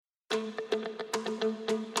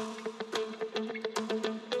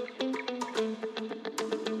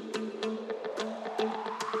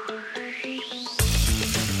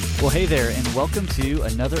Well, hey there, and welcome to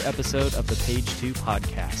another episode of the Page 2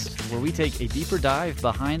 podcast, where we take a deeper dive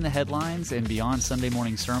behind the headlines and beyond Sunday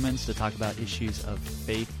morning sermons to talk about issues of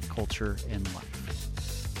faith, culture, and life.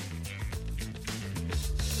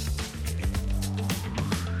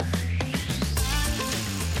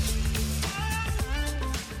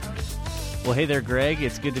 Well, hey there, Greg.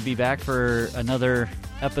 It's good to be back for another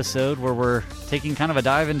episode where we're taking kind of a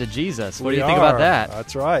dive into Jesus. What do you think about that?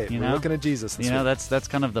 That's right. We're looking at Jesus this week. That's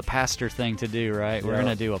kind of the pastor thing to do, right? Yeah. We're going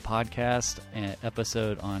to do a podcast and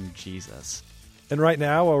episode on Jesus. And right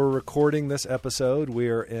now, while we're recording this episode, we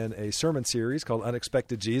are in a sermon series called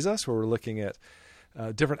Unexpected Jesus, where we're looking at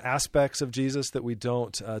different aspects of Jesus that we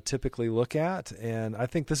don't typically look at. And I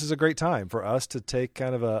think this is a great time for us to take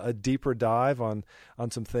kind of a deeper dive on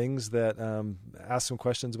some things that ask some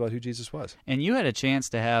questions about who Jesus was. And you had a chance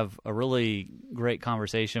to have a really great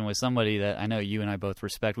conversation with somebody that I know you and I both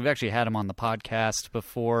respect. We've actually had him on the podcast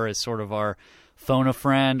before as sort of our phone a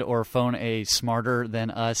friend or phone a smarter than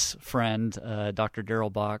us friend, Dr.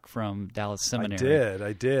 Daryl Bach from Dallas Seminary.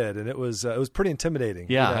 I did, and it was pretty intimidating.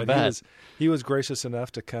 Yeah, I bet. He was gracious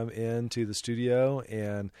enough to come into the studio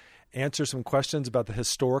and answer some questions about the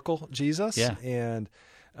historical Jesus. Yeah. And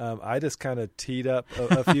I just kind of teed up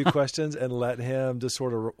a few questions and let him just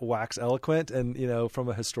sort of wax eloquent. And, from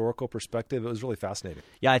a historical perspective, it was really fascinating.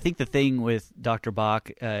 Yeah, I think the thing with Dr. Bach,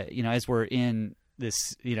 as we're in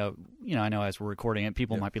this, I know as we're recording it,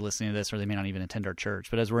 people might be listening to this or they may not even attend our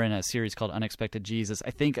church. But as we're in a series called Unexpected Jesus,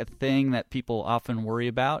 I think a thing that people often worry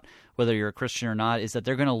about, whether you're a Christian or not, is that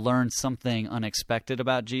they're going to learn something unexpected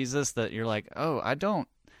about Jesus that you're like, oh, I don't.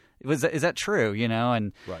 Is that true?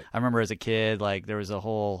 And right. I remember as a kid, like there was a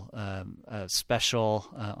whole special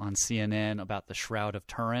on CNN about the Shroud of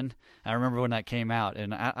Turin. I remember when that came out,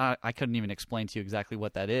 and I couldn't even explain to you exactly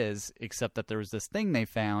what that is, except that there was this thing they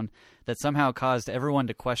found that somehow caused everyone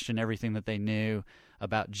to question everything that they knew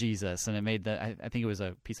about Jesus, and it made I think it was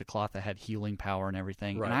a piece of cloth that had healing power and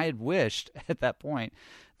everything. Right. And I had wished at that point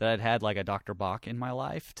that I'd had like a Dr. Bach in my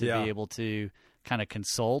life to be able to kind of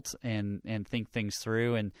consult and think things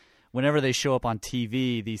through. And whenever they show up on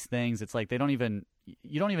TV, these things, it's like you don't even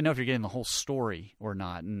know if you're getting the whole story or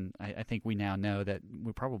not. And I think we now know that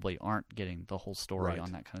we probably aren't getting the whole story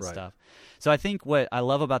on that kind of stuff. So I think what I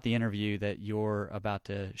love about the interview that you're about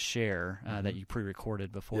to share, that you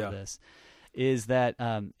pre-recorded before this, is that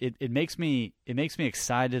it makes me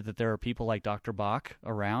excited that there are people like Dr. Bach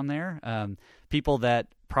around there, people that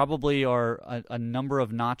probably are a number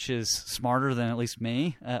of notches smarter than at least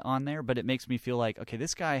me on there, but it makes me feel like, okay,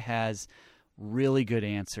 this guy has really good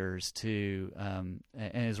answers to, and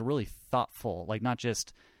is really thoughtful, like not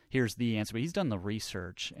just here's the answer, but he's done the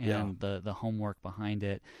research and the homework behind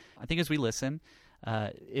it. I think as we listen,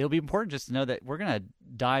 it'll be important just to know that we're going to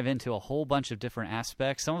dive into a whole bunch of different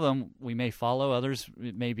aspects. Some of them we may follow, others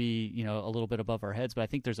it may be a little bit above our heads, but I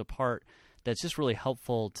think there's a part that's just really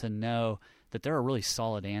helpful to know that there are really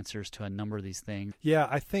solid answers to a number of these things. Yeah,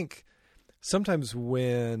 I think sometimes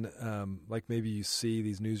when, like maybe you see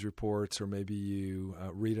these news reports or maybe you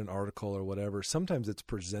read an article or whatever, sometimes it's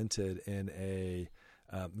presented in a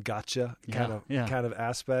gotcha kind of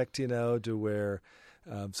aspect, to where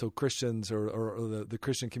so Christians or the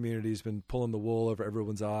Christian community has been pulling the wool over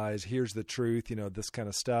everyone's eyes. Here's the truth, this kind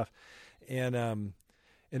of stuff. And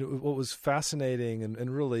what was fascinating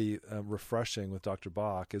and really refreshing with Dr.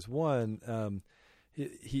 Bach is one,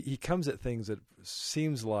 he comes at things that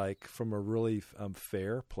seems like from a really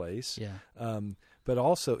fair place. Yeah. But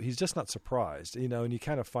also he's just not surprised, and you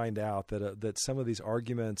kind of find out that some of these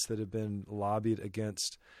arguments that have been lobbied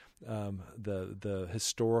against the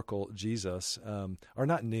historical Jesus are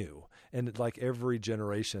not new, and like every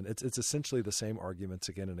generation, it's essentially the same arguments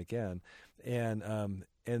again and again, and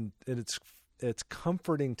it's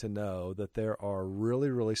comforting to know that there are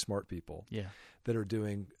really, really smart people that are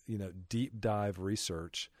doing deep dive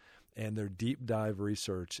research, and their deep dive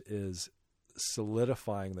research is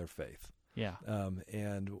solidifying their faith. Yeah,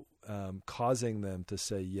 and causing them to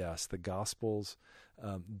say, yes, the Gospels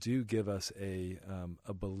do give us a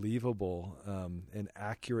believable and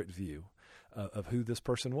accurate view of who this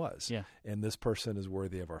person was. Yeah. And this person is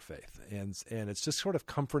worthy of our faith. And it's just sort of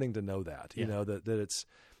comforting to know that, that it's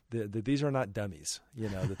that these are not dummies,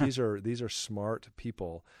 that these are smart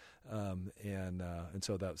people. And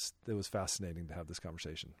so it was fascinating to have this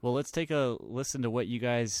conversation. Well, let's take a listen to what you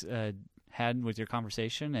guys had with your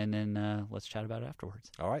conversation, and then let's chat about it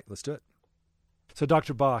afterwards. All right, let's do it. So,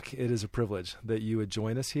 Dr. Bach, it is a privilege that you would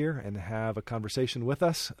join us here and have a conversation with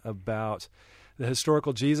us about the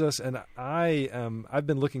historical Jesus. And I've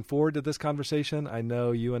been looking forward to this conversation. I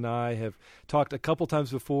know you and I have talked a couple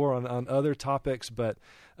times before on other topics, but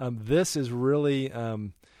this is really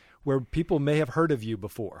where people may have heard of you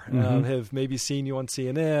before, have maybe seen you on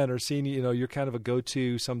CNN or seen, you're kind of a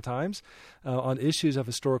go-to sometimes on issues of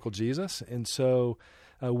historical Jesus. And so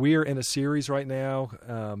we're in a series right now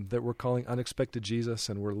that we're calling Unexpected Jesus,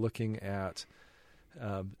 and we're looking at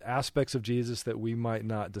aspects of Jesus that we might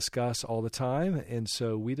not discuss all the time. And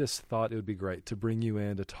so we just thought it would be great to bring you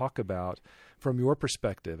in to talk about, from your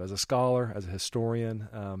perspective as a scholar, as a historian,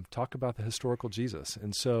 talk about the historical Jesus.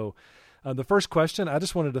 And so the first question I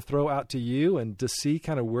just wanted to throw out to you and to see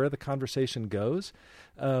kind of where the conversation goes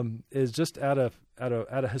is just at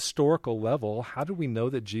a historical level, how do we know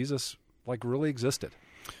that Jesus really existed?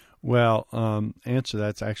 Well, answer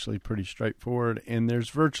that's actually pretty straightforward, and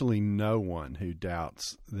there's virtually no one who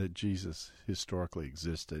doubts that Jesus historically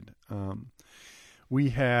existed. We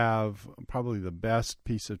have probably the best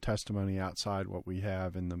piece of testimony outside what we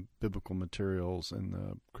have in the biblical materials and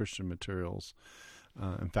the Christian materials.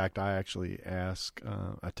 In fact, I actually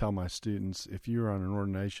I tell my students, if you're on an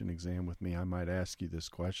ordination exam with me, I might ask you this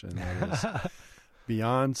question. That is,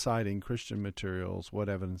 beyond citing Christian materials, what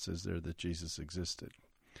evidence is there that Jesus existed?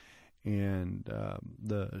 And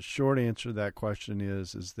the short answer to that question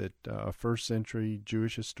is that a first-century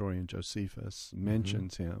Jewish historian, Josephus,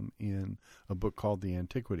 mentions him in a book called the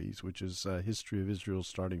Antiquities, which is a history of Israel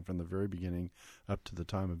starting from the very beginning up to the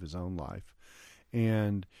time of his own life.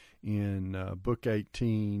 And in Book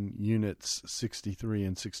 18, Units 63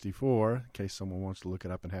 and 64, in case someone wants to look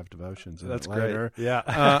it up and have devotions in it later. Great.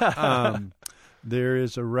 Yeah. There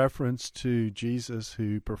is a reference to Jesus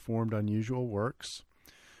who performed unusual works,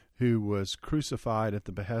 who was crucified at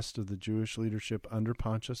the behest of the Jewish leadership under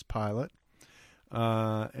Pontius Pilate,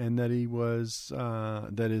 and that he was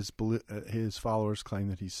his followers claim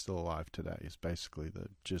that he's still alive today. Is basically the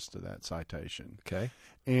gist of that citation. Okay,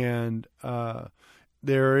 and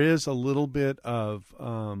there is a little bit of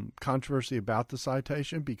controversy about the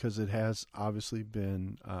citation because it has obviously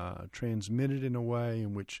been transmitted in a way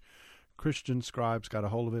in which Christian scribes got a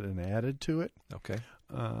hold of it and added to it. Okay.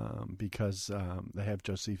 Because they have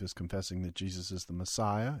Josephus confessing that Jesus is the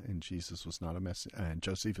Messiah, and Josephus was not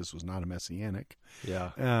a messianic.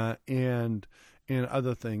 Yeah. And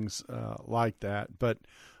other things like that. But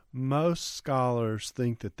most scholars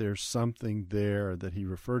think that there's something there that he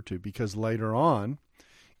referred to, because later on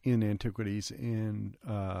in Antiquities, in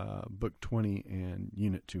Book 20 and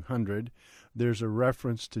Unit 200, there's a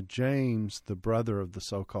reference to James, the brother of the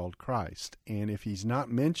so-called Christ. And if he's not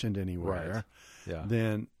mentioned anywhere,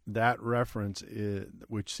 then that reference,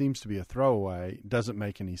 which seems to be a throwaway, doesn't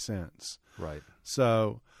make any sense. Right.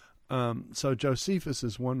 So Josephus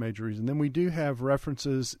is one major reason. Then we do have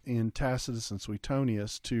references in Tacitus and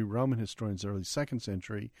Suetonius to Roman historians of the early 2nd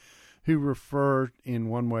century who refer in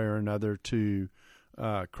one way or another to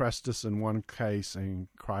Chrestus in one case and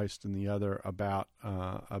Christ in the other about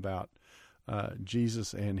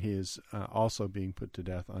Jesus and his also being put to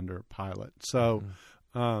death under Pilate. So,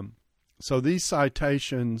 so these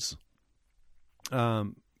citations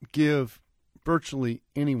give virtually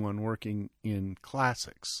anyone working in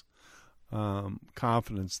classics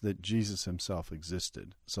confidence that Jesus himself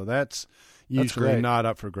existed. So that's usually not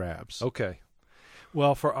up for grabs. Okay.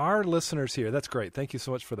 Well, for our listeners here, that's great. Thank you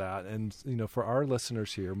so much for that. And, for our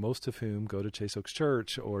listeners here, most of whom go to Chase Oaks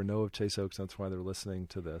Church or know of Chase Oaks, that's why they're listening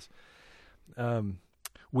to this.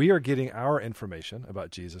 We are getting our information about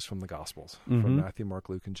Jesus from the Gospels, from Matthew, Mark,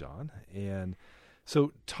 Luke, and John. And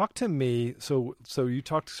so talk to me. So you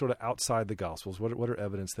talked sort of outside the Gospels. What are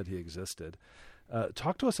evidence that he existed?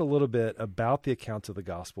 Talk to us a little bit about the accounts of the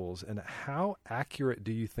Gospels and how accurate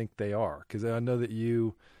do you think they are? Because I know that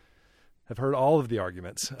you have heard all of the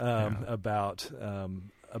arguments about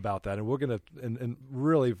that, and we're going to, and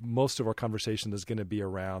really most of our conversation is going to be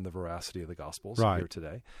around the veracity of the Gospels here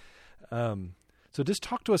today. So just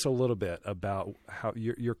talk to us a little bit about how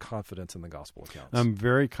your confidence in the Gospel accounts. I'm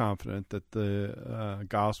very confident that the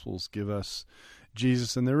Gospels give us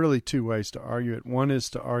Jesus, and there are really two ways to argue it. One is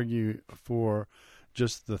to argue for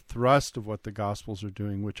just the thrust of what the Gospels are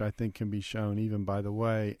doing, which I think can be shown even by the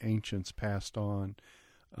way ancients passed on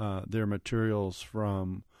their materials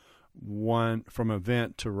from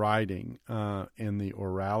event to writing, and the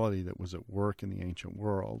orality that was at work in the ancient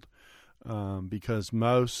world. Because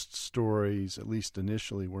most stories, at least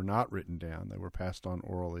initially, were not written down. They were passed on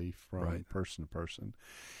orally from person to person.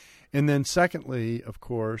 And then secondly, of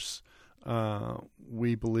course,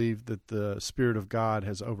 we believe that the Spirit of God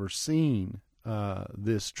has overseen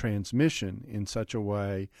this transmission in such a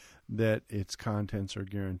way that its contents are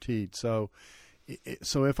guaranteed. So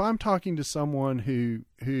So if I'm talking to someone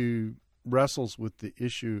who wrestles with the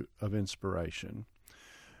issue of inspiration,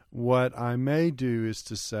 what I may do is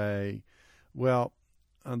to say, well,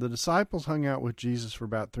 the disciples hung out with Jesus for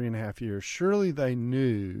about 3.5 years. Surely they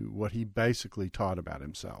knew what he basically taught about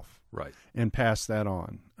himself. Right. And passed that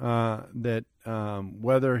on. That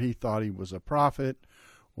whether he thought he was a prophet,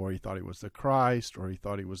 or he thought he was the Christ, or he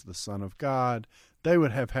thought he was the Son of God, they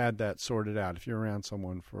would have had that sorted out. If you're around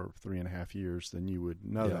someone for 3.5 years, then you would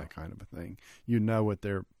know that kind of a thing. You know what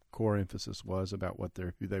their core emphasis was about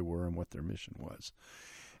who they were and what their mission was.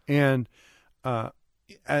 And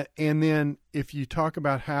then if you talk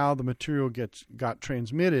about how the material got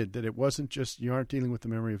transmitted, that it wasn't just, you aren't dealing with the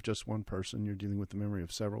memory of just one person, you're dealing with the memory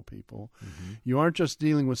of several people. Mm-hmm. You aren't just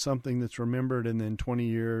dealing with something that's remembered and then 20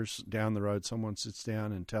 years down the road someone sits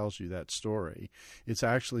down and tells you that story. It's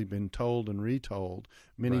actually been told and retold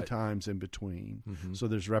many times in between. Mm-hmm. So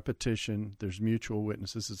there's repetition, there's mutual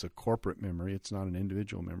witnesses. It's a corporate memory. It's not an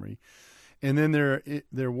individual memory. And then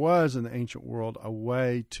there was in the ancient world a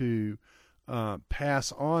way to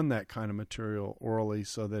pass on that kind of material orally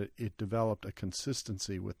so that it developed a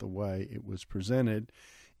consistency with the way it was presented,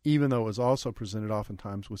 even though it was also presented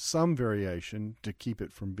oftentimes with some variation to keep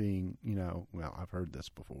it from being, well, I've heard this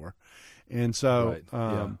before. And so,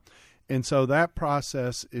 and so that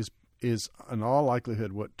process is in all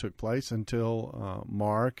likelihood what took place until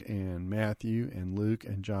Mark and Matthew and Luke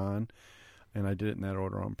and John, and I did it in that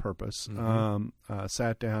order on purpose,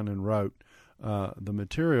 sat down and wrote the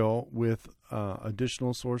material with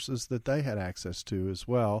additional sources that they had access to as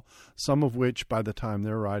well, some of which by the time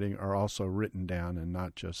they're writing are also written down and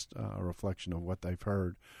not just a reflection of what they've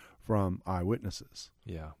heard from eyewitnesses.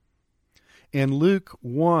 Yeah. And Luke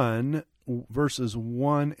 1, verses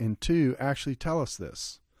 1 and 2 actually tell us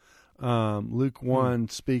this. Luke 1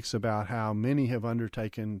 speaks about how many have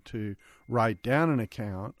undertaken to write down an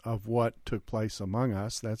account of what took place among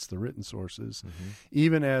us. That's the written sources. Mm-hmm.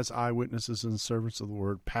 Even as eyewitnesses and servants of the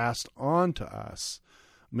word passed on to us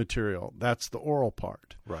material. That's the oral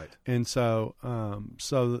part. Right. And so,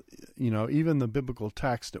 even the biblical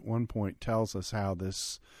text at one point tells us how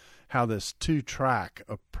this 2-track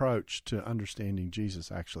approach to understanding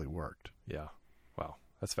Jesus actually worked. Yeah. Wow.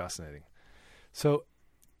 That's fascinating. So,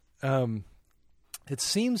 it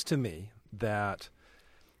seems to me that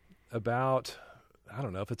about, I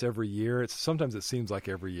don't know if it's every year, sometimes it seems like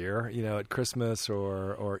every year, at Christmas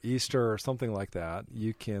or Easter or something like that,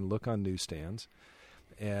 you can look on newsstands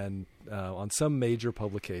and on some major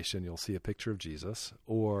publication, you'll see a picture of Jesus,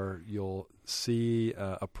 or you'll see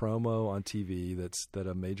a promo on TV that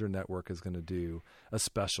a major network is going to do a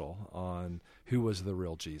special on who was the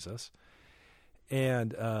real Jesus.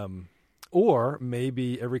 And, or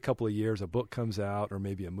maybe every couple of years a book comes out, or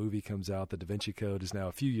maybe a movie comes out. The Da Vinci Code is now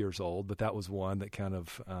a few years old, but that was one that kind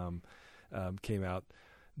of came out.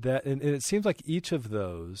 And it seems like each of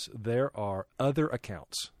those, there are other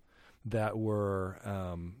accounts that were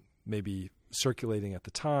maybe circulating at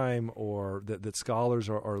the time, or that scholars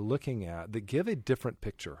are looking at, that give a different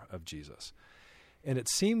picture of Jesus. And it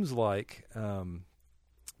seems like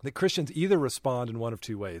that Christians either respond in one of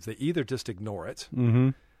two ways. They either just ignore it, mm-hmm.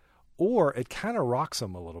 or it kind of rocks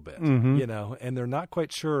them a little bit, mm-hmm. And they're not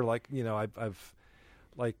quite sure,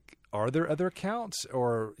 are there other accounts?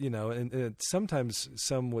 Or, and sometimes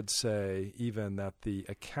some would say even that the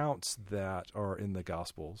accounts that are in the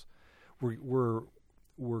Gospels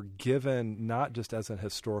were given not just as a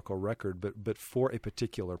historical record, but for a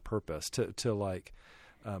particular purpose, to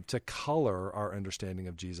color our understanding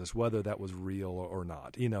of Jesus, whether that was real or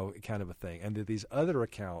not, kind of a thing. And that these other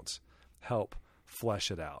accounts help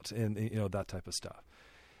flesh it out and that type of stuff.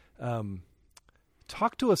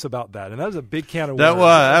 Talk to us about that. And that was a big can of worms.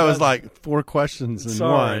 That was like 4 questions in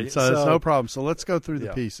one. So it's no problem. So let's go through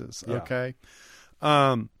the pieces. Yeah. Okay.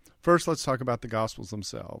 First, let's talk about the Gospels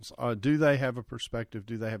themselves. Do they have a perspective?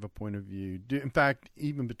 Do they have a point of view? In fact,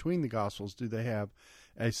 even between the Gospels, do they have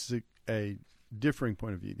a differing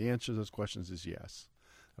point of view? The answer to those questions is yes.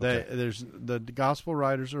 Okay. The Gospel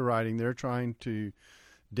writers are writing. They're trying to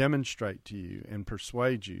demonstrate to you and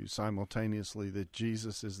persuade you simultaneously that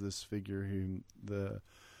Jesus is this figure whom the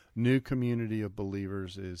new community of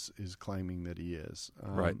believers is claiming that he is.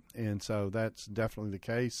 Right. And so that's definitely the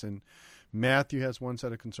case. And Matthew has one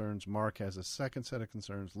set of concerns. Mark has a second set of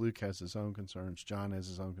concerns. Luke has his own concerns. John has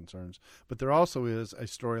his own concerns. But there also is a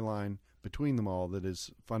storyline between them all that is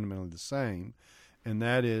fundamentally the same. And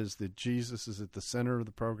that is that Jesus is at the center of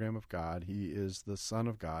the program of God. He is the Son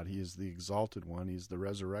of God. He is the exalted one. He's the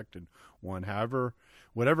resurrected one. However,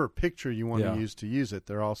 whatever picture you want to use it,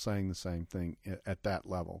 they're all saying the same thing at that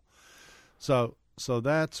level. So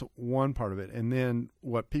that's one part of it. And then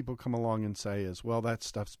what people come along and say is, well, that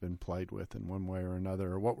stuff's been played with in one way or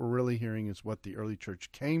another. Or what we're really hearing is what the early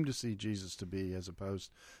church came to see Jesus to be, as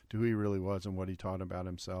opposed to who he really was and what he taught about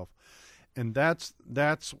himself. And that's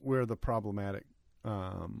where the problematic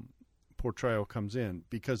portrayal comes in,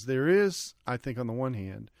 because there is, I think, on the one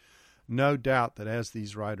hand, no doubt that as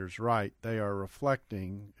these writers write, they are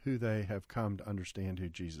reflecting who they have come to understand who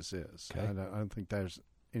Jesus is. Okay. I don't think there's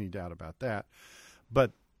any doubt about that.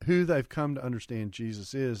 But who they've come to understand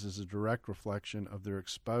Jesus is a direct reflection of their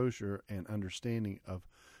exposure and understanding of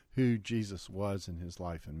who Jesus was in his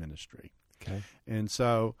life and ministry. Okay. And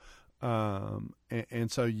so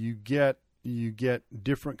you get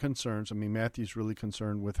different concerns. I mean, Matthew's really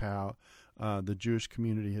concerned with how the Jewish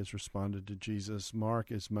community has responded to Jesus. Mark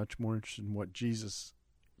is much more interested in what Jesus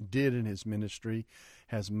did in his ministry,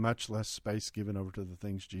 has much less space given over to the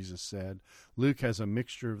things Jesus said. Luke has a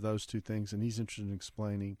mixture of those two things, and he's interested in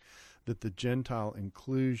explaining that the Gentile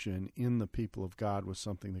inclusion in the people of God was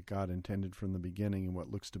something that God intended from the beginning, and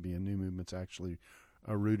what looks to be a new movement's actually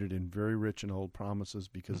rooted in very rich and old promises,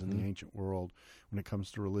 because in the ancient world, when it comes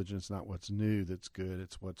to religion, it's not what's new that's good,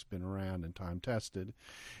 it's what's been around and time-tested.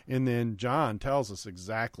 And then John tells us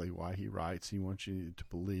exactly why he writes. He wants you to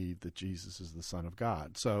believe that Jesus is the Son of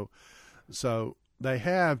God. So they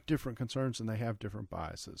have different concerns and they have different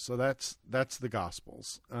biases. So that's the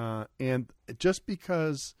Gospels. And just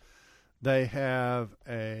because they have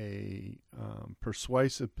a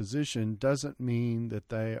persuasive position doesn't mean that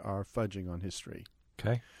they are fudging on history.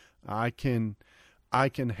 Okay. I can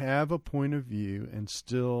have a point of view and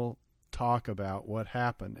still talk about what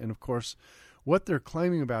happened. And of course, what they're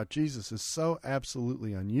claiming about Jesus is so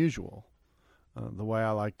absolutely unusual. The way I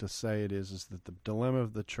like to say it is that the dilemma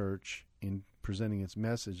of the church in presenting its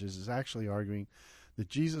message is actually arguing that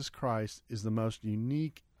Jesus Christ is the most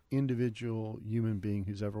unique individual human being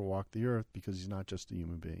who's ever walked the earth, because he's not just a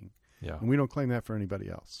human being. Yeah. And we don't claim that for anybody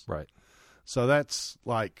else. Right. So that's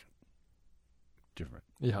like different.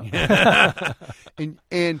 Yeah.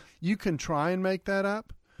 and you can try and make that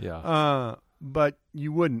up. Yeah. But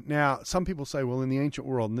you wouldn't. Now, some people say, well, in the ancient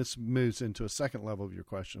world, and this moves into a second level of your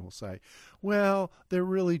question, will say, well, they're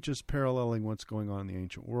really just paralleling what's going on in the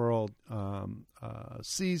ancient world.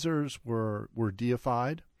 Caesars were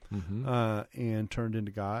deified. And turned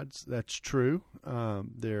into gods. That's true.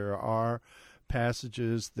 There are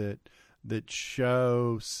passages that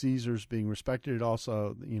show Caesars being respected. It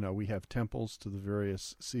also, we have temples to the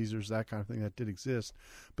various Caesars, that kind of thing that did exist.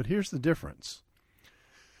 But here's the difference.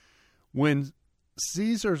 When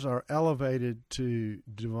Caesars are elevated to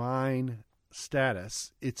divine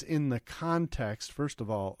status, it's in the context, first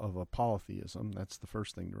of all, of a polytheism. That's the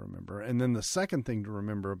first thing to remember. And then the second thing to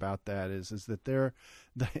remember about that is that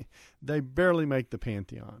they barely make the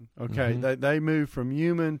pantheon. Okay, they move from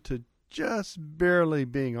human to just barely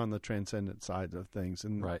being on the transcendent side of things.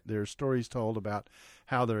 And there are stories told about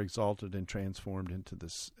how they're exalted and transformed into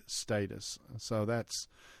this status. So that's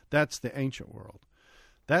the ancient world.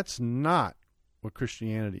 That's not what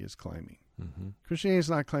Christianity is claiming. Christianity is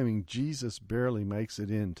not claiming Jesus barely makes it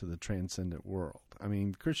into the transcendent world. I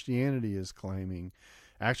mean, Christianity is claiming,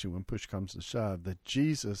 actually, when push comes to shove, that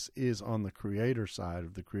Jesus is on the creator side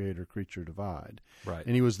of the creator-creature divide. Right.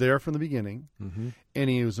 And he was there from the beginning, and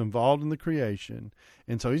he was involved in the creation.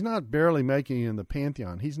 And so he's not barely making it in the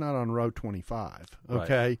pantheon. He's not on row 25,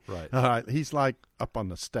 okay? Right. He's like up on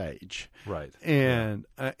the stage. Right. And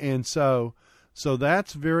So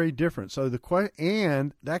that's very different. So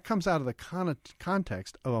and that comes out of the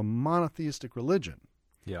context of a monotheistic religion.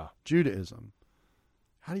 Yeah. Judaism.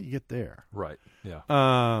 How do you get there? Right.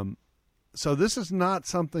 Yeah. So this is not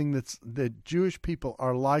something that Jewish people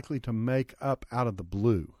are likely to make up out of the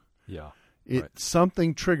blue. Yeah.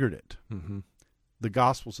 Something triggered it. The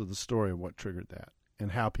Gospels are the story of what triggered that,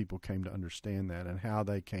 and how people came to understand that, and how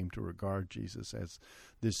they came to regard Jesus as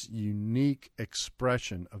this unique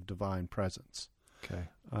expression of divine presence. Okay.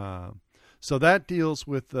 So that deals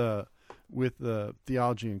with the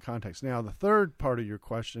theology and context. Now, the third part of your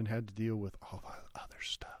question had to deal with all the other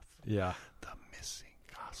stuff. Yeah. The missing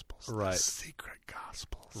Gospels. Right. The secret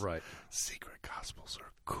Gospels. Right. Secret Gospels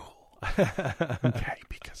are cool. Okay,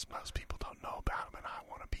 because most people don't know about them, and I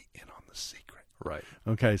want to be in on the secret. Right.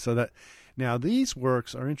 Okay, so now these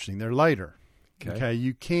works are interesting. They're later. Okay,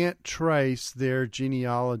 you can't trace their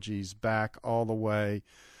genealogies back all the way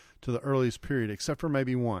to the earliest period, except for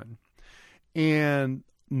maybe one. And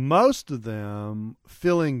most of them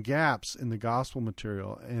fill in gaps in the gospel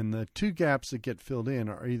material. And the two gaps that get filled in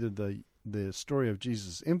are either the story of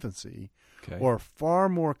Jesus' infancy, or far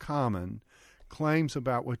more common, claims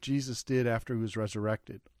about what Jesus did after he was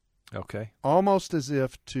resurrected. Okay. Almost as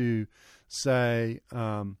if to say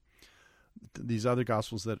these other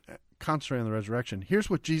Gospels that concentrate on the resurrection, here's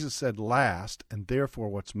what Jesus said last, and therefore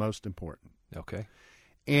what's most important. Okay.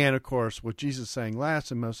 And, of course, what Jesus is saying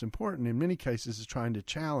last and most important in many cases is trying to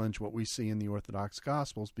challenge what we see in the Orthodox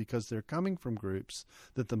Gospels, because they're coming from groups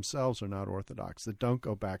that themselves are not Orthodox, that don't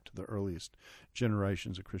go back to the earliest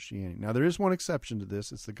generations of Christianity. Now, there is one exception to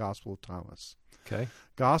this. It's the Gospel of Thomas. Okay.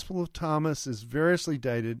 Gospel of Thomas is variously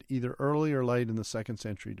dated, either early or late in the 2nd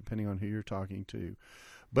century, depending on who you're talking to.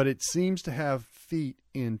 But it seems to have feet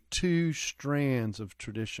in two strands of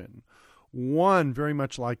tradition. One, very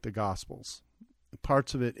much like the Gospels.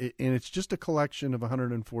 Parts of it, and it's just a collection of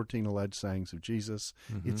 114 alleged sayings of Jesus.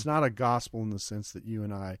 Mm-hmm. It's not a gospel in the sense that you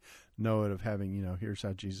and I know it, of having, here's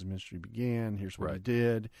how Jesus' ministry began, here's what he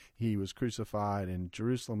did. He was crucified in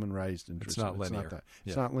Jerusalem and raised in Jerusalem. It's not linear. It's not that.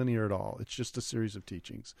 It's not linear at all. It's just a series of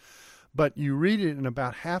teachings. But you read it, and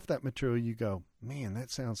about half that material you go, man,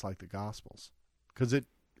 that sounds like the Gospels. Because it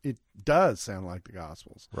does sound like the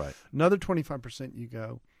Gospels. Right. Another 25% you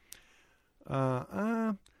go,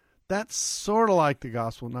 that's sort of like the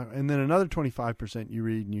Gospel. And then another 25% you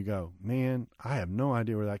read and you go, man, I have no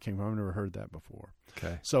idea where that came from. I've never heard that before.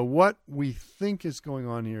 Okay. So what we think is going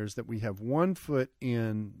on here is that we have one foot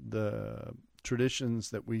in the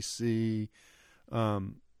traditions that we see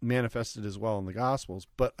manifested as well in the Gospels,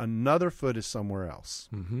 but another foot is somewhere else.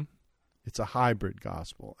 Mm-hmm. It's a hybrid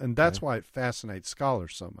gospel. And that's why it fascinates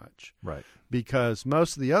scholars so much. Right. Because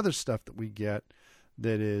most of the other stuff that we get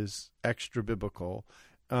that is extra biblical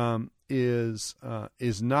is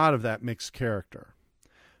not of that mixed character.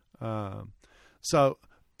 So,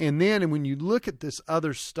 and then when you look at this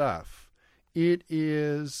other stuff, it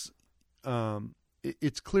is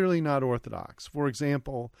it's clearly not Orthodox. For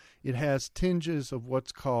example, it has tinges of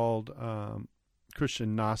what's called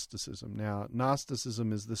Christian Gnosticism. Now,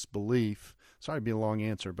 Gnosticism is this belief. Sorry to be a long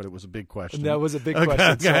answer, but it was a big question. That was a big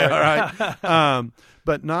question. Okay, all right.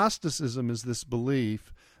 But Gnosticism is this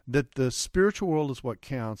belief that the spiritual world is what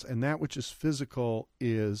counts, and that which is physical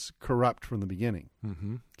is corrupt from the beginning.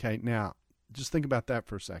 Mm-hmm. Okay, now, just think about that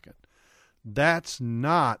for a second. That's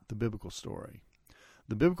not the biblical story.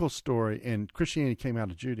 The biblical story, and Christianity came out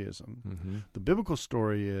of Judaism. Mm-hmm. The biblical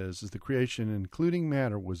story is the creation, including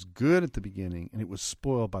matter, was good at the beginning, and it was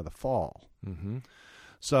spoiled by the fall. Mm-hmm.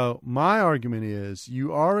 So my argument is,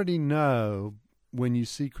 you already know when you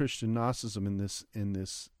see Christian Gnosticism in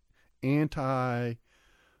this anti-physical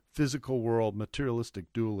world,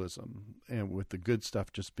 materialistic dualism, and with the good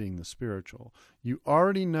stuff just being the spiritual, you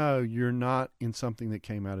already know you're not in something that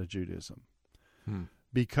came out of Judaism.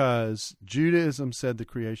 Because Judaism said the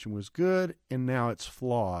creation was good, and now it's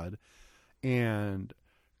flawed. And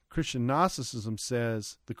Christian Gnosticism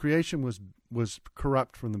says the creation was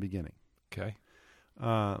corrupt from the beginning. Okay.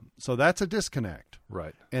 So that's a disconnect.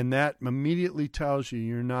 Right. And that immediately tells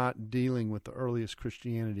you're not dealing with the earliest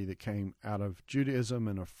Christianity that came out of Judaism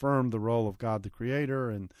and affirmed the role of God the Creator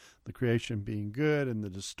and the creation being good and the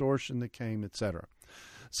distortion that came, etc.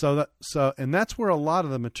 And that's where a lot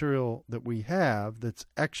of the material that we have that's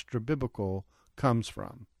extra biblical comes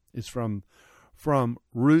from. Is from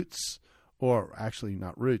roots, or actually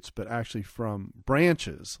not roots, but actually from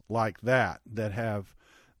branches like that have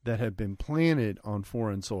been planted on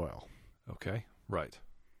foreign soil. Okay, right.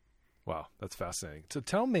 Wow, that's fascinating. So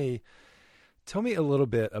tell me a little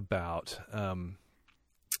bit about,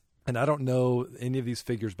 and I don't know any of these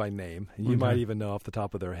figures by name. You might even know off the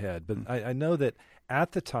top of their head, but I know that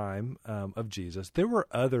at the time of Jesus, there were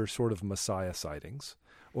other sort of Messiah sightings,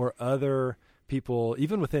 or other people,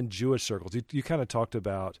 even within Jewish circles. You kind of talked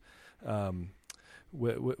about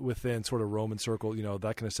within sort of Roman circle,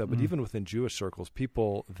 that kind of stuff. But even within Jewish circles,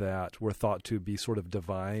 people that were thought to be sort of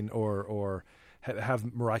divine or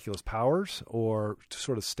have miraculous powers or to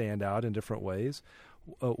sort of stand out in different ways.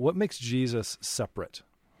 What makes Jesus separate?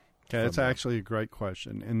 Okay, that's actually a great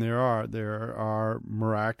question. And there are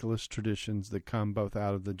miraculous traditions that come both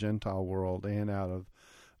out of the Gentile world and out of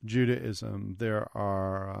Judaism. There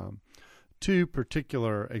are two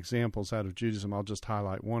particular examples out of Judaism. I'll just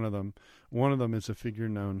highlight one of them. One of them is a figure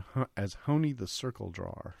known as Honi the Circle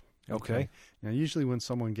Drawer. Okay. Now, usually when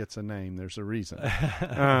someone gets a name, there's a reason.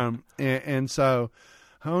 and so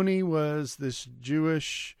Honi was this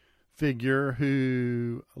Jewish figure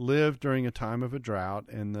who lived during a time of a drought,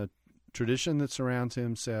 and the tradition that surrounds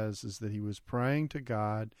him says is that he was praying to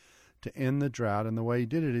God to end the drought, and the way he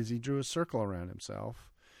did it is he drew a circle around himself,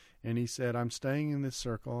 and he said, I'm staying in this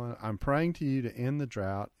circle, and I'm praying to you to end the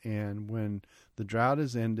drought, and when the drought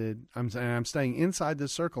is ended, I'm staying inside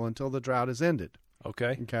this circle until the drought is ended.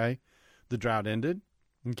 Okay. Okay. The drought ended.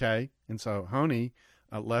 Okay. And so Honi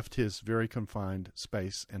left his very confined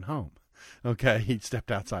space and home. Okay, he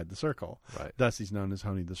stepped outside the circle. Right. Thus, he's known as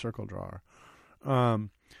Honi the circle drawer.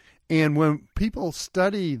 And when people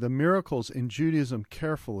study the miracles in Judaism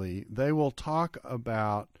carefully, they will talk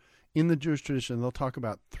about, in the Jewish tradition, they'll talk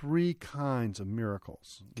about 3 kinds of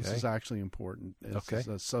miracles. Okay. This is actually important. It's Okay.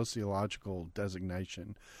 a sociological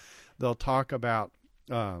designation. They'll talk about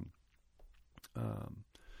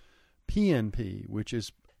PNP, which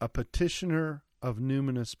is a petitioner of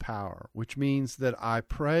numinous power, which means that I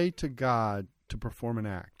pray to God to perform an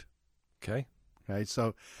act. Okay. Okay,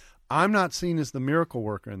 so I'm not seen as the miracle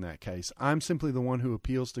worker in that case. I'm simply the one who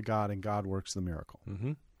appeals to God, and God works the miracle.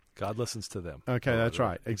 Mm-hmm. God listens to them. Okay, that's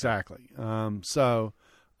right. Exactly. So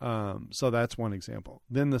that's one example.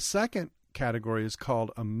 Then the second category is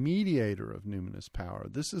called a mediator of numinous power.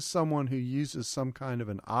 This is someone who uses some kind of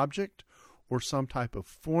an object or some type of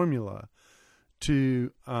formula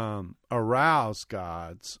to arouse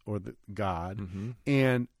God Mm-hmm.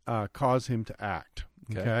 and cause him to act.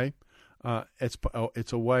 Okay?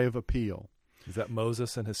 It's a way of appeal. Is that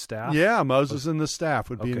Moses and his staff? Yeah, Moses and the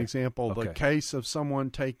staff would be an example. Okay. The case of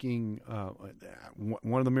someone taking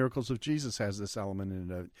one of the miracles of Jesus has this element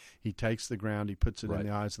in it. He takes the ground, he puts it in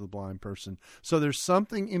the eyes of the blind person. So there's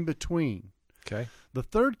something in between. Okay. The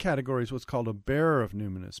third category is what's called a bearer of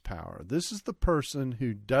numinous power. This is the person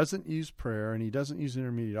who doesn't use prayer and he doesn't use an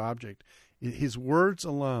intermediate object. His words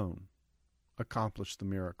alone accomplish the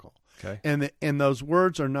miracle. Okay. And those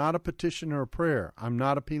words are not a petition or a prayer. I'm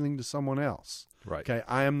not appealing to someone else. Right. Okay.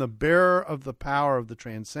 I am the bearer of the power of the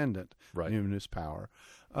transcendent, Right. numinous power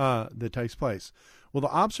that takes place. Well,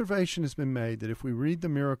 the observation has been made that if we read the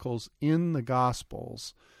miracles in the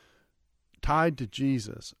Gospels tied to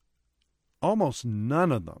Jesus, almost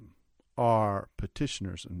none of them are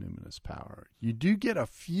petitioners of numinous power. You do get a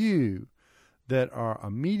few that are a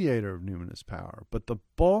mediator of numinous power, but the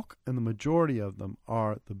bulk and the majority of them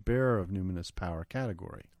are the bearer of numinous power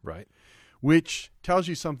category. Right. Which tells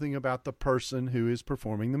you something about the person who is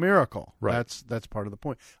performing the miracle. Right. That's part of the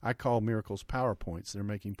point. I call miracles PowerPoints. They're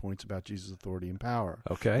making points about Jesus' authority and power.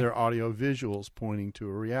 Okay. They're audio visuals pointing to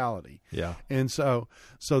a reality. Yeah. And so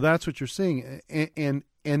that's what you're seeing. And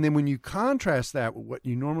then when you contrast that with what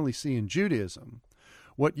you normally see in Judaism,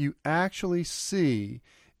 what you actually see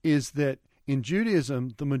is that in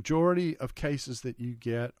Judaism, the majority of cases that you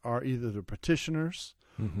get are either the petitioners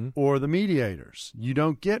Mm-hmm. or the mediators. You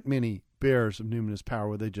don't get many bearers of numinous power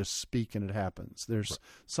where they just speak and it happens. There's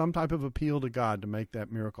some type of appeal to God to make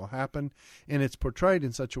that miracle happen, and it's portrayed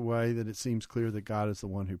in such a way that it seems clear that God is the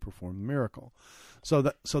one who performed the miracle. So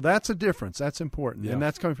that's a difference. That's important, and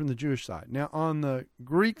that's coming from the Jewish side. Now, on the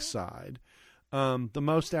Greek side, the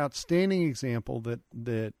most outstanding example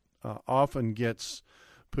that often gets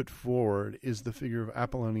put forward is the figure of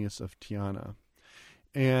Apollonius of Tyana.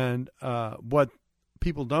 And what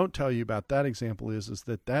people don't tell you about that example is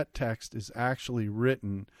that text is actually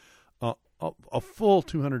written a full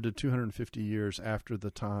 200 to 250 years after the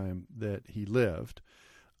time that he lived.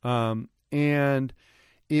 And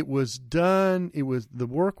it was done, the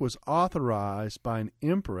work was authorized by an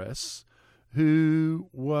empress who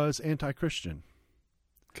was anti-Christian.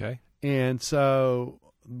 Okay. And so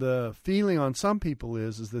the feeling on some people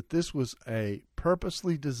is that this was a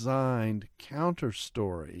purposely designed counter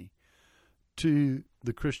story to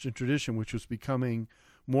the Christian tradition, which was becoming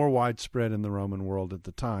more widespread in the Roman world at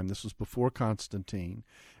the time. This was before Constantine,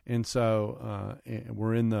 and so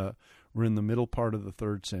we're in the middle part of the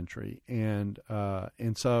 3rd century, and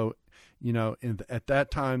so at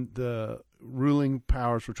that time the ruling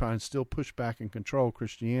powers were trying to still push back and control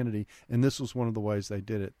Christianity, and this was one of the ways they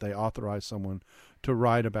did it. They authorized someone to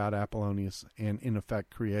write about Apollonius and in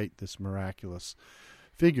effect create this miraculous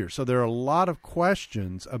figure. So there are a lot of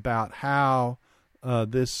questions about how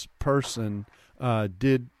this person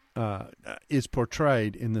is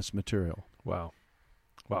portrayed in this material. Wow,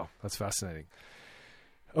 that's fascinating.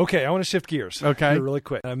 Okay, I want to shift gears. Okay, really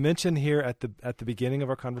quick. I mentioned here at the beginning of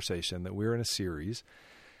our conversation that we're in a series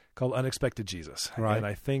called Unexpected Jesus, right? And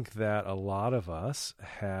I think that a lot of us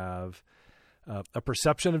have a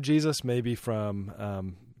perception of Jesus, maybe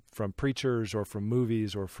from preachers or from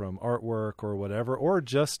movies or from artwork or whatever, or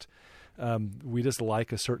just we just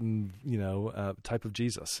like a certain type of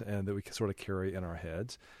Jesus, and that we can sort of carry in our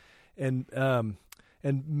heads, and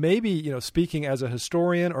maybe speaking as a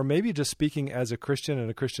historian, or maybe just speaking as a Christian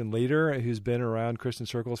and a Christian leader who's been around Christian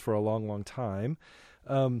circles for a long, long time.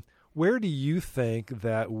 Where do you think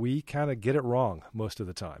that we kind of get it wrong most of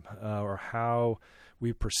the time, or how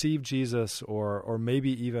we perceive Jesus, or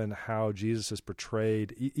maybe even how Jesus is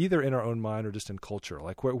portrayed, either in our own mind or just in culture?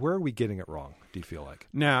 Like, where are we getting it wrong, do you feel like?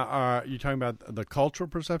 Now, are you talking about the cultural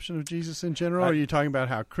perception of Jesus in general, or are you talking about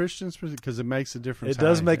how Christians, because it makes a difference? It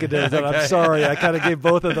does make a difference. Okay. I'm sorry, I kind of gave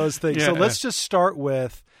both of those things. Yeah. So let's just start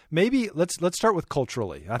with, maybe let's start with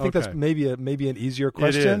culturally. I think that's maybe an easier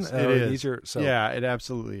question. It is. Easier. So. Yeah, it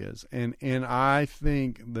absolutely is. And I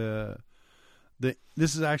think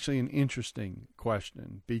this is actually an interesting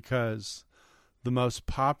question, because the most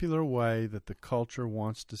popular way that the culture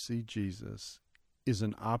wants to see Jesus is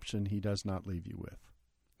an option he does not leave you with.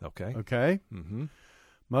 Okay. Okay? Mm-hmm.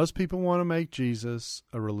 Most people want to make Jesus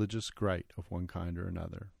a religious great of one kind or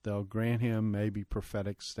another. They'll grant him maybe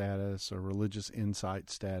prophetic status or religious insight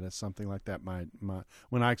status, something like that.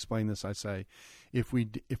 When I explain this, I say, if we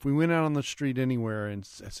went out on the street anywhere and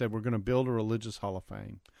said we're going to build a religious hall of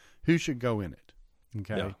fame, who should go in it?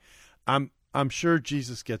 Okay, yeah. I'm sure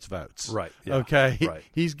Jesus gets votes. Right. Yeah. Okay. Right.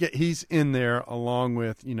 He's in there along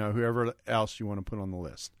with whoever else you want to put on the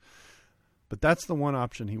list. But that's the one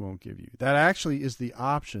option he won't give you. That actually is the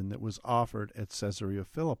option that was offered at Caesarea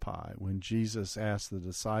Philippi when Jesus asked the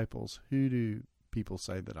disciples, "Who do people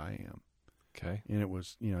say that I am?" Okay. And it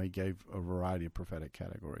was, he gave a variety of prophetic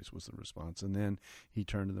categories was the response. And then he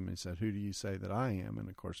turned to them and said, "Who do you say that I am?" And,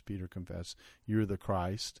 of course, Peter confessed, "You're the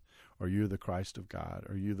Christ," or "You're the Christ of God,"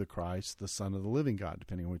 or "You're the Christ, the Son of the living God,"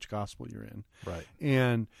 depending on which gospel you're in. Right.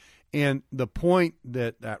 And the point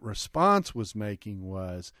that response was making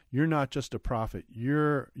was, you're not just a prophet.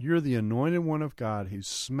 You're the anointed one of God who's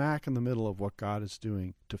smack in the middle of what God is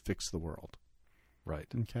doing to fix the world. Right.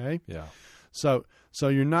 Okay? Yeah. So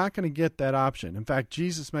you're not going to get that option. In fact,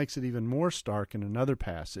 Jesus makes it even more stark in another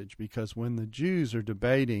passage, because when the Jews are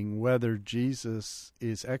debating whether Jesus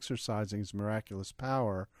is exercising his miraculous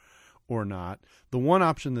power or not, the one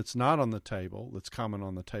option that's not on the table, that's common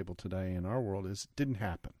on the table today in our world, is it didn't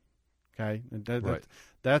happen. Okay? Right.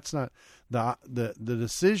 That's not the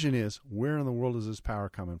decision is, where in the world is this power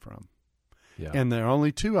coming from? Yeah. And there are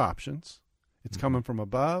only two options. It's coming from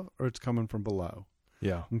above or it's coming from below.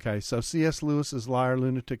 Yeah. Okay, so C.S. Lewis's Liar,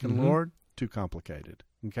 Lunatic, and Lord, too complicated.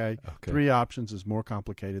 Okay? 3 options is more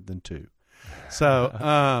complicated than 2.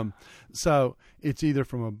 So it's either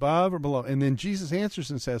from above or below. And then Jesus answers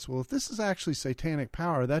and says, well, if this is actually satanic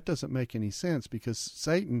power, that doesn't make any sense, because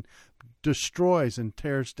Satan destroys and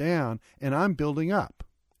tears down, and I'm building up.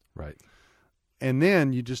 Right. And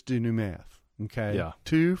then you just do new math. Okay? Yeah.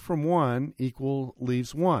 2 from 1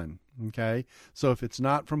 leaves 1. Okay, so if it's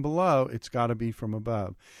not from below, it's got to be from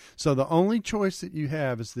above. So the only choice that you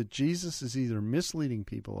have is that Jesus is either misleading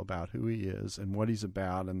people about who he is and what he's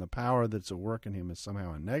about, and the power that's at work in him is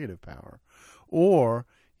somehow a negative power, or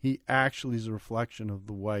he actually is a reflection of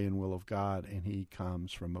the way and will of God, and he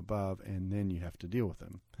comes from above, and then you have to deal with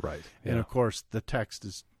him. Right. And of course, the text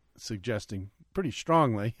is suggesting pretty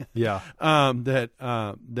strongly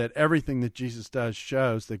that everything that Jesus does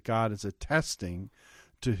shows that God is attesting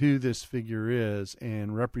to who this figure is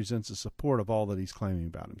and represents the support of all that he's claiming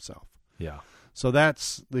about himself. Yeah. So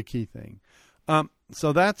that's the key thing.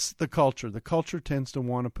 So that's the culture. The culture tends to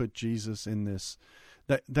want to put Jesus in this.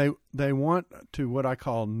 They want to, what I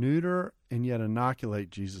call, neuter and yet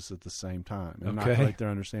inoculate Jesus at the same time. Inoculate their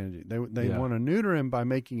understanding. They want to neuter him by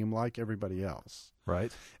making him like everybody else.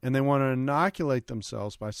 Right. And they want to inoculate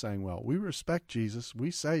themselves by saying, well, we respect Jesus.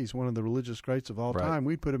 We say he's one of the religious greats of all time.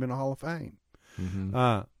 We'd put him in a Hall of Fame. Mm-hmm.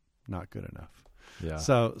 Not good enough. Yeah.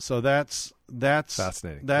 So that's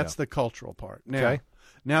fascinating. That's the cultural part.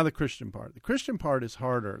 Now the Christian part. The Christian part is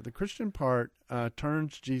harder. The Christian part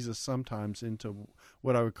turns Jesus sometimes into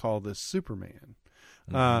what I would call this Superman,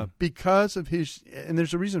 because of his. And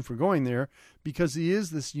there's a reason for going there, because he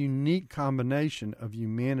is this unique combination of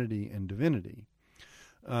humanity and divinity,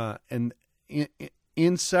 and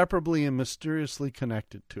inseparably and mysteriously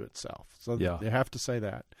connected to itself. So you have to say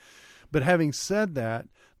that. But having said that,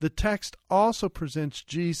 the text also presents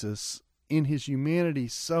Jesus in his humanity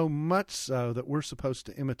so much so that we're supposed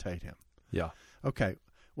to imitate him. Yeah. Okay.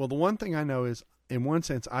 Well, the one thing I know is, in one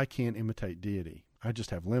sense, I can't imitate deity. I just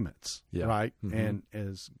have limits, right? Mm-hmm. And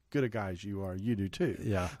as good a guy as you are, you do too.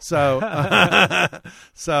 Yeah. So,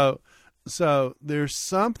 so there's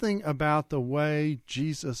something about the way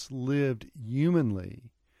Jesus lived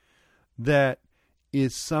humanly that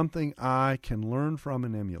is something I can learn from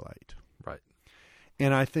and emulate. Right.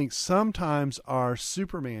 And I think sometimes our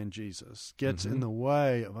Superman Jesus gets Mm-hmm. in the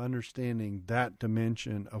way of understanding that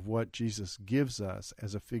dimension of what Jesus gives us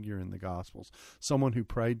as a figure in the Gospels. Someone who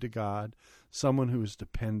prayed to God, someone who was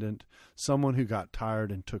dependent, someone who got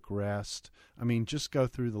tired and took rest. I mean, just go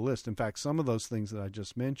through the list. In fact, some of those things that I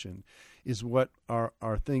just mentioned is what are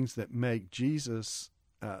things that make Jesus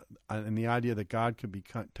and the idea that God could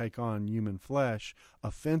take on human flesh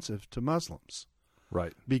offensive to Muslims.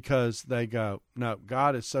 Right. Because they go, no,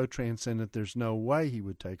 God is so transcendent, there's no way he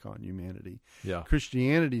would take on humanity. Yeah.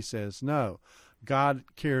 Christianity says, no, God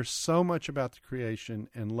cares so much about the creation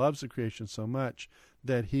and loves the creation so much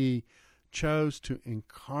that he chose to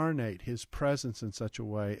incarnate his presence in such a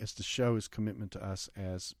way as to show his commitment to us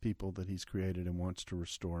as people that he's created and wants to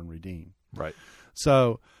restore and redeem. Right.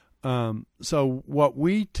 So what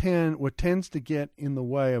tends to get in the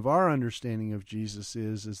way of our understanding of Jesus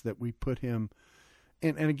is that we put him,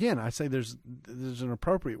 and again, I say there's an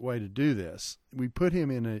appropriate way to do this. We put him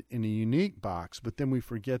in a unique box, but then we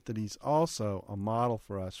forget that he's also a model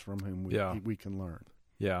for us from whom we can learn.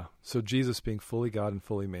 Yeah. So Jesus being fully God and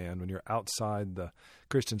fully man, when you're outside the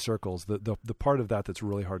Christian circles, the part of that that's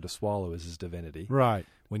really hard to swallow is his divinity. Right.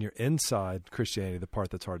 When you're inside Christianity, the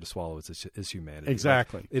part that's hard to swallow is humanity.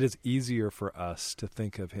 Exactly. Like, it is easier for us to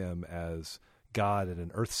think of him as God in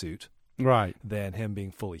an earth suit, right, than him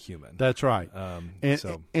being fully human. That's right.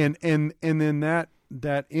 And then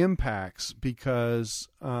that impacts because,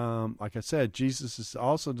 like I said, Jesus is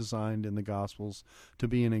also designed in the Gospels to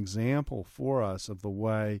be an example for us of the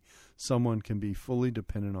way someone can be fully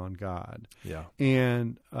dependent on God. Yeah.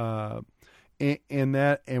 And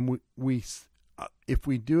we if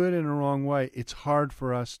we do it in a wrong way, it's hard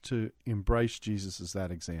for us to embrace Jesus as that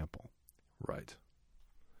example. Right.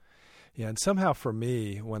 Yeah, and somehow for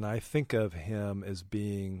me, when I think of him as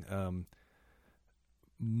being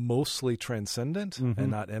mostly transcendent and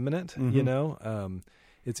not immanent,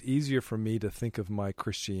 it's easier for me to think of my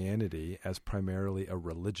Christianity as primarily a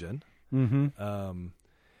religion. And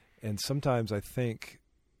sometimes I think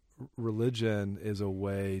religion is a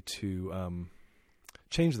way to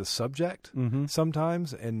change the subject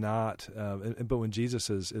sometimes, and not. But when Jesus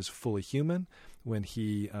is fully human, when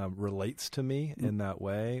he relates to me in that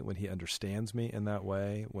way, when he understands me in that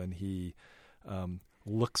way, when he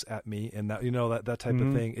looks at me in that that type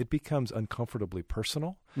of thing, it becomes uncomfortably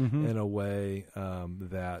personal in a way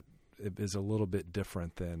that is a little bit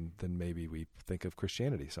different than maybe we think of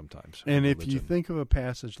Christianity sometimes. And if you think of a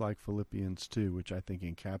passage like Philippians 2, which I think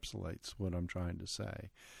encapsulates what I'm trying to say,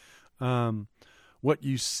 what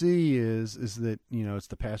you see is that, it's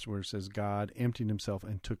the passage where it says God emptied himself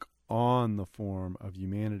and took on the form of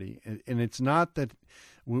humanity. And it's not that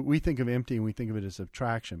we think of empty and we think of it as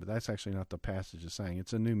subtraction, but that's actually not the passage is saying.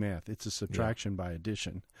 It's a new math. It's a subtraction by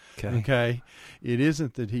addition. Okay? It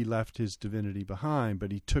isn't that he left his divinity behind,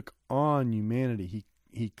 but he took on humanity.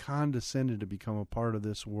 He condescended to become a part of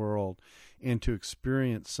this world and to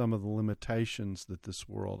experience some of the limitations that this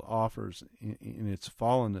world offers in its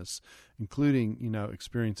fallenness, including,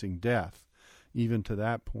 experiencing death, even to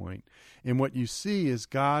that point. And what you see is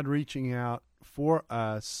God reaching out for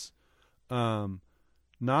us, not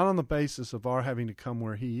on the basis of our having to come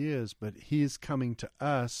where he is, but he is coming to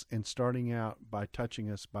us and starting out by touching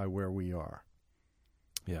us by where we are.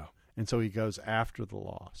 Yeah. And so he goes after the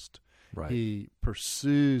lost. Right. He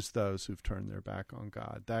pursues those who've turned their back on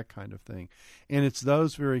God, that kind of thing. And it's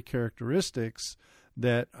those very characteristics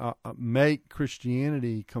that make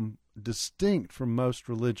Christianity distinct from most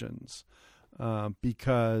religions,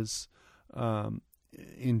 because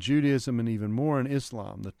in Judaism and even more in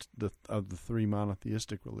Islam, of the three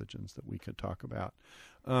monotheistic religions that we could talk about,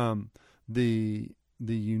 the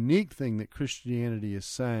unique thing that Christianity is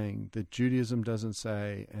saying that Judaism doesn't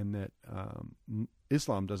say and that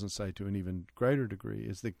Islam doesn't say to an even greater degree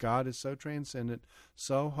is that God is so transcendent,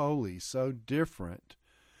 so holy, so different,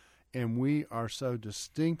 and we are so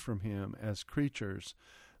distinct from him as creatures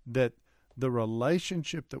that the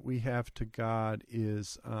relationship that we have to God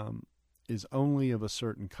is only of a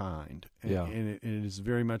certain kind. And it is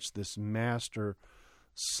very much this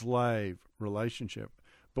master-slave relationship.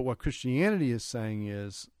 But what Christianity is saying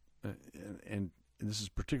is, and this is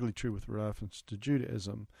particularly true with reference to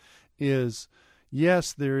Judaism, is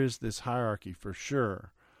yes, there is this hierarchy for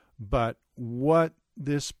sure, but what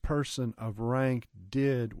this person of rank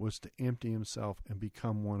did was to empty himself and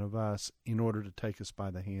become one of us in order to take us by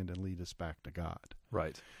the hand and lead us back to God.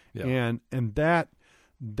 Right. Yeah. And that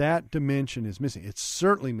dimension is missing. It's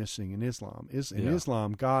certainly missing in Islam. In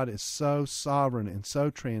Islam, God is so sovereign and so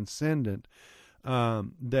transcendent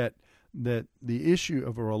that the issue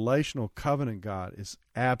of a relational covenant God is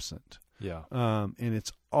absent. Yeah. And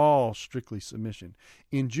it's all strictly submission.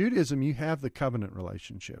 In Judaism, you have the covenant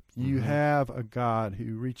relationship. You have a God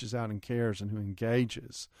who reaches out and cares and who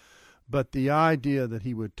engages. But the idea that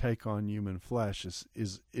he would take on human flesh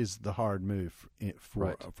is the hard move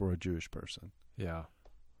for a Jewish person. Yeah.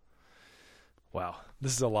 Wow,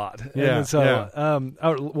 this is a lot. Yeah. And so,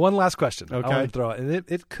 one last question. Okay. I want to throw out, and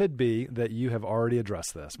it could be that you have already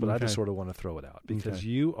addressed this, but I just sort of want to throw it out because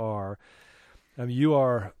you are, a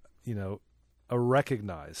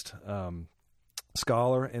recognized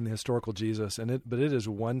scholar in the historical Jesus, but it is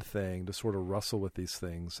one thing to sort of wrestle with these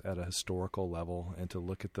things at a historical level and to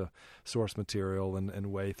look at the source material and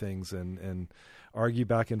weigh things and argue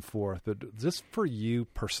back and forth. But just for you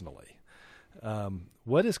personally,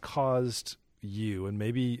 what has caused you, and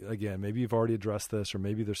maybe you've already addressed this, or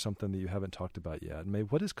maybe there's something that you haven't talked about yet,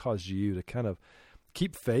 what has caused you to kind of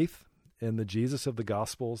keep faith in the Jesus of the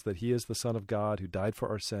Gospels, that he is the Son of God who died for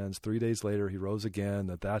our sins, 3 days later he rose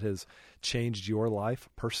again, that has changed your life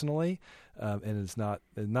personally, and it's not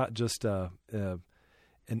just an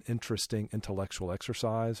interesting intellectual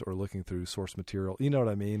exercise or looking through source material, you know what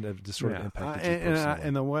I mean? It just sort of impacted you personally.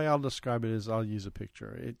 And the way I'll describe it is I'll use a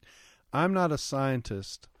picture. I'm not a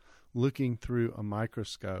scientist looking through a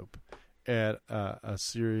microscope at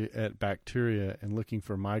at bacteria and looking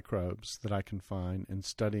for microbes that I can find and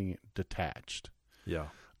studying it detached. Yeah.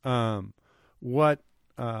 What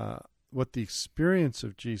the experience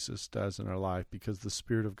of Jesus does in our life, because the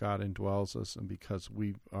Spirit of God indwells us and because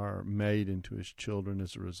we are made into his children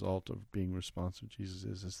as a result of being responsive to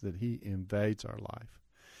Jesus, is that he invades our life.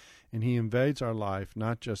 And he invades our life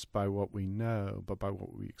not just by what we know, but by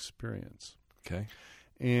what we experience. Okay.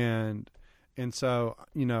 And so,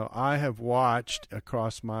 I have watched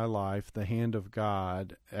across my life the hand of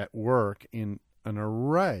God at work in an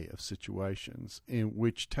array of situations,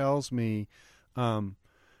 which tells me,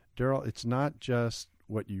 Daryl, it's not just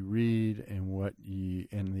what you read and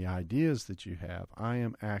the ideas that you have. I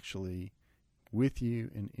am actually with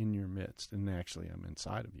you and in your midst, and actually I'm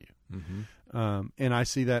inside of you. Mm-hmm. And I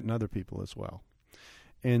see that in other people as well.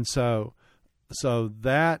 And so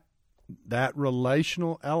that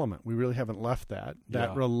relational element, we really haven't left that.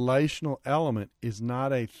 That relational element is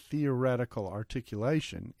not a theoretical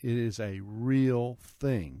articulation. It is a real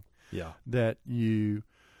thing that you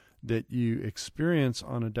experience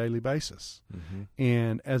on a daily basis. Mm-hmm.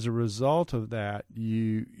 And as a result of that,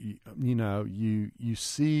 you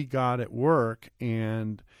see God at work,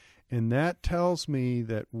 and that tells me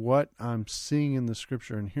that what I'm seeing in the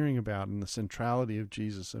Scripture and hearing about, and the centrality of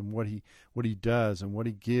Jesus and what he does and what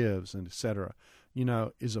he gives, and et cetera,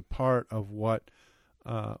 is a part of what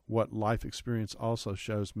life experience also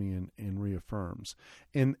shows me and reaffirms.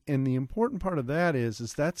 And the important part of that is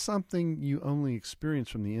that's something you only experience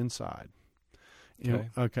from the inside.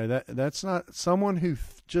 That's not someone who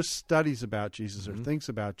just studies about Jesus or thinks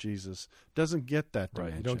about Jesus doesn't get that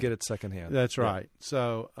dimension. Right, you don't get it secondhand. That's right.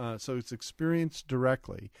 So it's experienced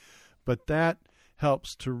directly, but that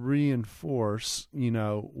helps to reinforce,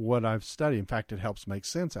 what I've studied. In fact, it helps make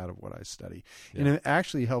sense out of what I study, and it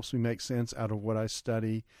actually helps me make sense out of what I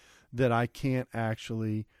study that I can't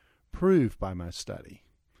actually prove by my study.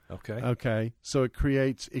 Okay. So it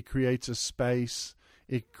creates a space.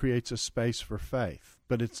 It creates a space for faith,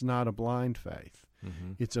 but it's not a blind faith.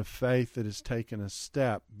 Mm-hmm. It's a faith that has taken a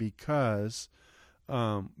step because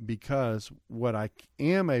what I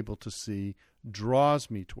am able to see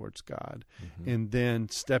draws me towards God. Mm-hmm. And then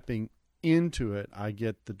stepping into it, I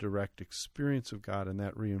get the direct experience of God, and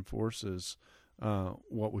that reinforces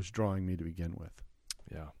what was drawing me to begin with.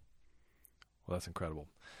 Yeah. Well, that's incredible.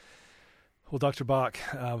 Well, Dr. Bock,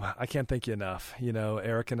 I can't thank you enough.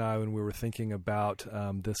 Eric and I, when we were thinking about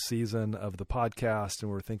this season of the podcast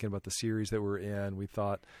and we were thinking about the series that we're in, we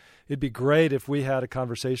thought it'd be great if we had a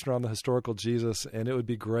conversation around the historical Jesus, and it would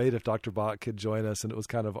be great if Dr. Bock could join us. And it was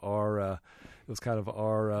kind of our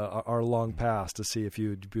long pass to see if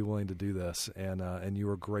you'd be willing to do this, and you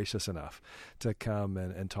were gracious enough to come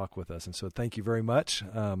and talk with us. And so, thank you very much.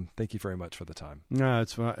 Thank you very much for the time. No,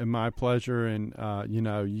 it's my pleasure, and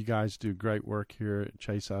you guys do great work here at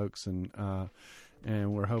Chase Oaks, and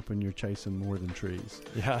we're hoping you're chasing more than trees.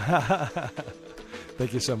 Yeah,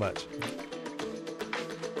 thank you so much.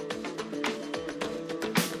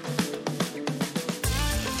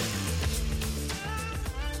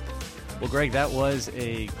 Well, Greg, that was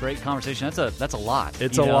a great conversation. That's a lot.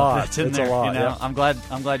 It's a lot. It's a lot. Yeah. I'm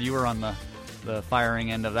glad you were on the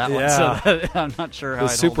firing end of that one. So I'm not sure how.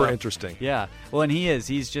 It's super interesting. Yeah. Well, and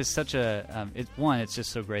he's just such a. It's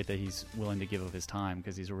just so great that he's willing to give of his time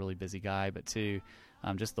because he's a really busy guy. But two,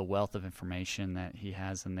 just the wealth of information that he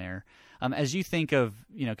has in there. As you think of,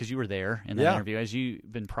 because you were there in that interview, as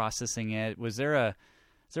you've been processing it, is there a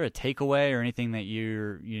takeaway or anything that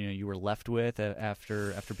you were left with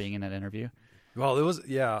after being in that interview? Well, it was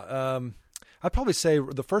I'd probably say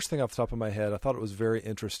the first thing off the top of my head, I thought it was very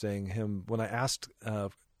interesting when I asked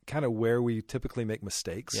kind of where we typically make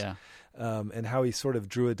mistakes, and how he sort of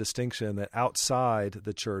drew a distinction that outside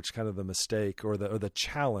the church, kind of the mistake or the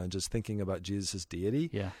challenge is thinking about Jesus'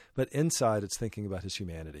 deity, but inside it's thinking about his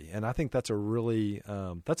humanity. And I think that's a really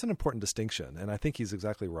that's an important distinction, and I think he's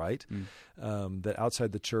exactly right. That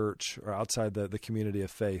outside the church or outside the community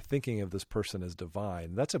of faith, thinking of this person as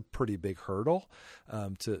divine, that's a pretty big hurdle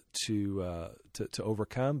to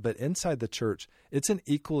overcome. But inside the church, it's an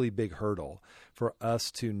equally big hurdle for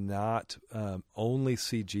us to not only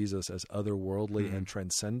see Jesus as otherworldly and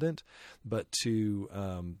transcendent, but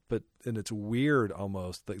and it's weird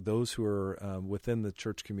almost that those who are within the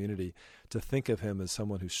church community to think of him as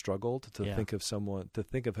someone who struggled, to think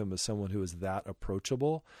of him as someone who is that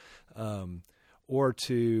approachable, or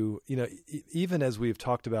to even as we've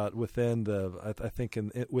talked about within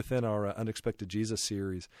within our Unexpected Jesus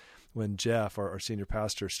series, when Jeff, our senior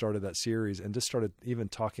pastor, started that series and just started even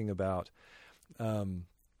talking about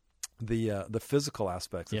the physical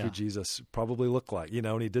aspects of who Jesus probably looked like,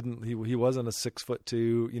 and he wasn't a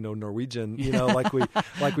 6'2", Norwegian, like we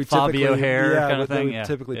Fabio typically hair kind of thing.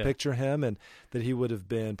 Typically picture him, and that he would have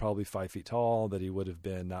been probably 5 feet tall, that he would have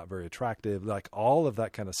been not very attractive, like all of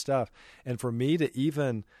that kind of stuff. And for me to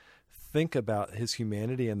even think about his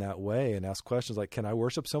humanity in that way and ask questions like, can I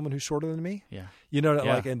worship someone who's shorter than me?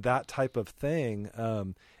 Like, and that type of thing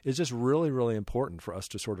is just really, really important for us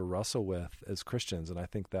to sort of wrestle with as Christians. And I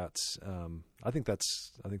think that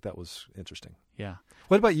was interesting. Yeah.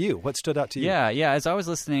 What about you? What stood out to you? Yeah. As I was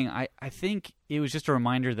listening, I think it was just a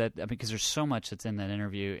reminder that, because there's so much that's in that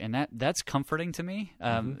interview, and that's comforting to me,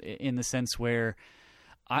 in the sense where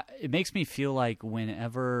it makes me feel like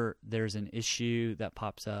whenever there's an issue that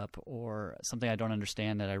pops up or something I don't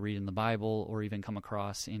understand that I read in the Bible or even come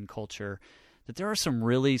across in culture, that there are some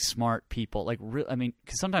really smart people.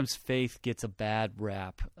 Because sometimes faith gets a bad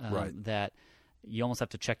rap, that you almost have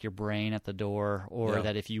to check your brain at the door, or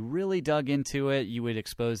that if you really dug into it, you would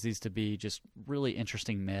expose these to be just really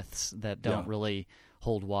interesting myths that don't really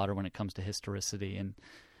hold water when it comes to historicity. And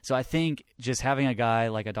so I think just having a guy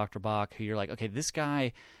like a Dr. Bach, who you're like, okay, this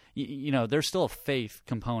guy, there's still a faith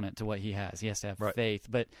component to what he has. He has to have faith,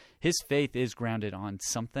 but his faith is grounded on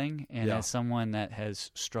something. And as someone that has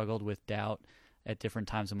struggled with doubt at different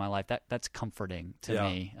times in my life, that's comforting to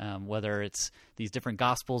me. Whether it's these different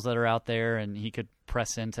gospels that are out there, and he could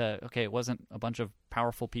press into, okay, it wasn't a bunch of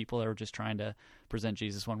powerful people that were just trying to present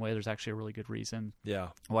Jesus one way. There's actually a really good reason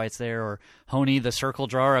why it's there. Or Honi the circle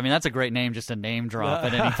drawer. I mean, that's a great name, just a name drop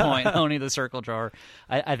at any point. Honi the circle drawer.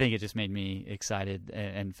 I think it just made me excited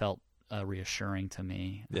and felt reassuring to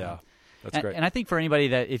me. That's great. And I think for anybody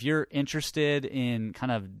that, if you're interested in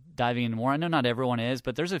kind of diving into more, I know not everyone is,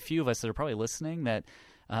 but there's a few of us that are probably listening that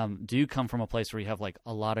do come from a place where you have like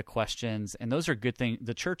a lot of questions, and those are good things.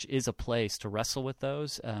 The church is a place to wrestle with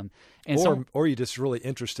those. Or you're just really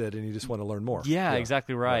interested and you just want to learn more. Yeah,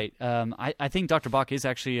 exactly right. I think Dr. Bach is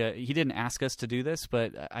actually, he didn't ask us to do this,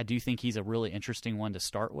 but I do think he's a really interesting one to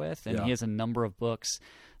start with. And he has a number of books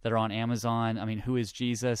that are on Amazon. I mean, Who is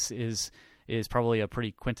Jesus is probably a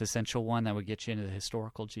pretty quintessential one that would get you into the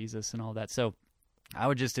historical Jesus and all that. So I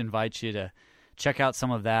would just invite you to check out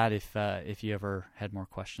some of that if you ever had more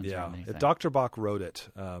questions. If Dr. Bach wrote it,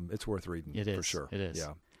 it's worth reading. It is, for sure. It is.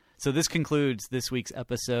 Yeah. So this concludes this week's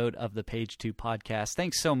episode of the Page 2 podcast.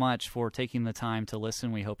 Thanks so much for taking the time to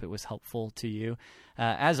listen. We hope it was helpful to you.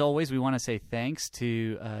 As always, we want to say thanks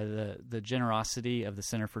to the generosity of the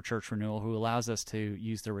Center for Church Renewal, who allows us to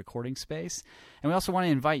use their recording space. And we also want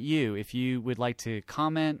to invite you, if you would like to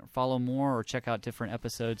comment, follow more, or check out different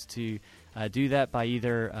episodes, to do that by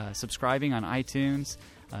either subscribing on iTunes,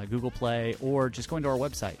 Google Play, or just going to our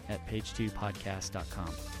website at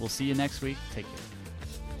page2podcast.com. We'll see you next week. Take care.